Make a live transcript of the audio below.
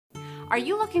Are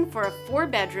you looking for a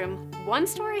 4-bedroom,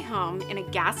 1-story home in a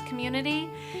gas community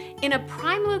in a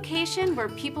prime location where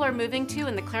people are moving to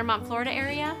in the Clermont, Florida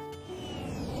area?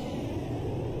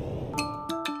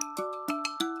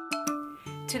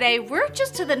 Today, we're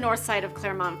just to the north side of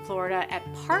Clermont, Florida at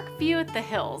Parkview at the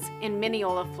Hills in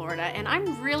Minneola, Florida, and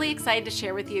I'm really excited to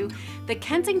share with you the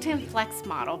Kensington Flex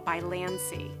model by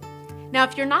Landsea. Now,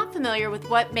 if you're not familiar with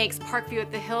what makes Parkview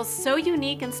at the Hills so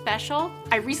unique and special,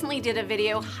 I recently did a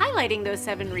video highlighting those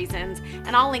 7 reasons,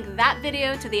 and I'll link that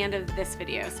video to the end of this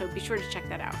video, so be sure to check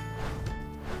that out.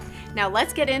 Now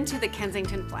let's get into the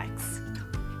Kensington Flex.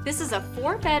 This is a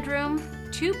 4-bedroom,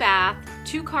 2-bath,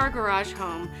 2-car garage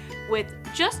home with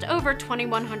just over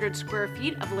 2,100 square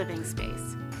feet of living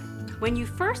space. When you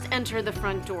first enter the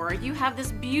front door, you have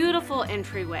this beautiful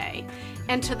entryway,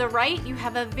 and to the right, you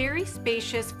have a very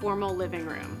spacious formal living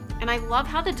room. And I love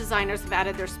how the designers have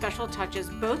added their special touches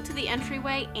both to the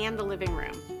entryway and the living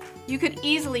room. You could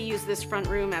easily use this front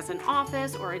room as an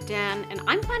office or a den, and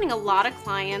I'm finding a lot of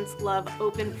clients love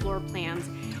open floor plans,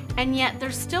 and yet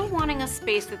they're still wanting a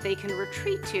space that they can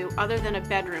retreat to other than a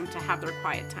bedroom to have their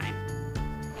quiet time.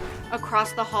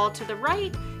 Across the hall to the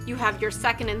right, you have your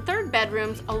 2nd and 3rd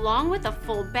bedrooms along with a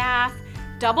full bath,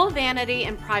 double vanity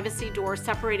and privacy door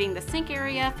separating the sink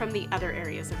area from the other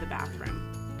areas of the bathroom.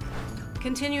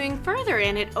 Continuing further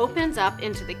in, it opens up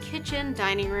into the kitchen,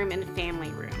 dining room, and family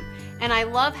room. And I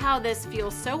love how this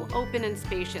feels so open and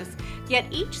spacious, yet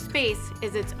each space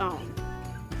is its own.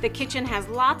 The kitchen has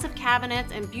lots of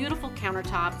cabinets and beautiful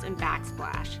countertops and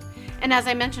backsplash. And as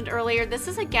I mentioned earlier, this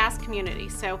is a gas community,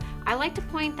 so I like to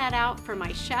point that out for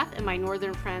my chef and my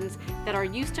northern friends that are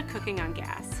used to cooking on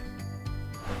gas.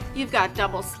 You've got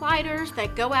double sliders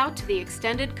that go out to the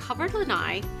extended covered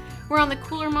lanai, where on the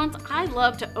cooler months, I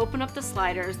love to open up the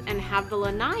sliders and have the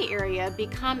lanai area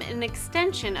become an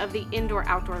extension of the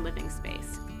indoor-outdoor living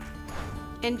space.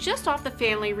 And just off the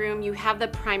family room, you have the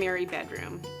primary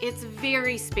bedroom. It's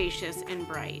very spacious and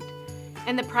bright.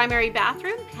 And the primary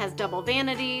bathroom has double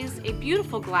vanities, a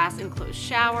beautiful glass enclosed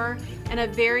shower, and a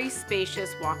very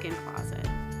spacious walk-in closet.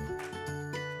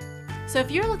 So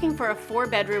if you're looking for a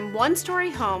 4-bedroom,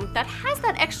 1-story home that has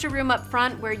that extra room up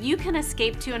front where you can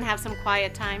escape to and have some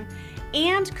quiet time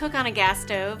and cook on a gas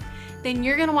stove, then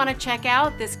you're gonna wanna check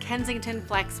out this Kensington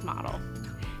Flex model.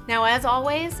 Now, as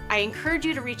always, I encourage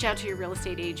you to reach out to your real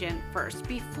estate agent first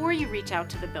before you reach out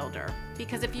to the builder.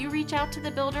 Because if you reach out to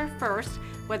the builder first,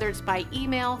 whether it's by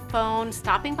email, phone,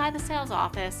 stopping by the sales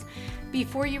office,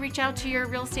 before you reach out to your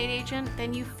real estate agent,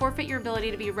 then you forfeit your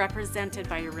ability to be represented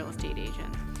by your real estate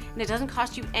agent. And it doesn't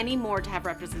cost you any more to have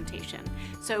representation.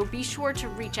 So be sure to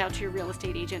reach out to your real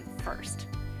estate agent first.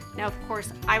 Now, of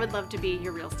course, I would love to be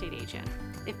your real estate agent.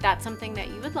 If that's something that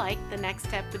you would like, the next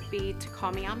step would be to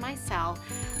call me on my cell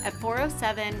at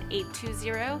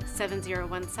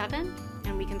 407-820-7017,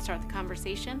 and we can start the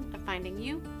conversation of finding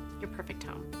you your perfect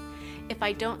home. If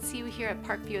I don't see you here at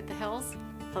Parkview at the Hills,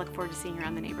 I look forward to seeing you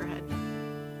around the neighborhood.